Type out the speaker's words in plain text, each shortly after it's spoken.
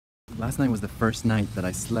Last night was the first night that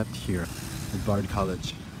I slept here at Bard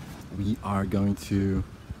College. We are going to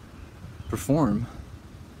perform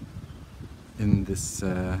in this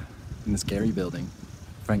Gehry building.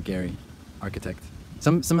 Frank Gehry, architect.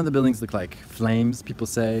 Some of the buildings look like flames, people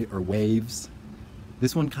say, or waves.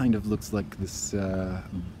 This one kind of looks like this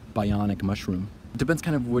bionic mushroom. It depends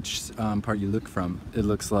kind of which part you look from. It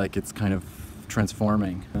looks like it's kind of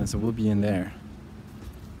transforming. So we'll be in there.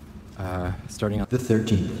 Starting on the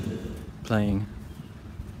 13th, playing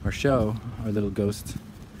our show, our little ghost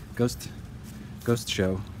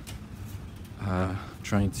show.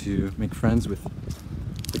 Trying to make friends with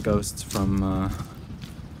the ghosts from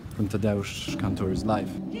Tadeusz Kantor's life.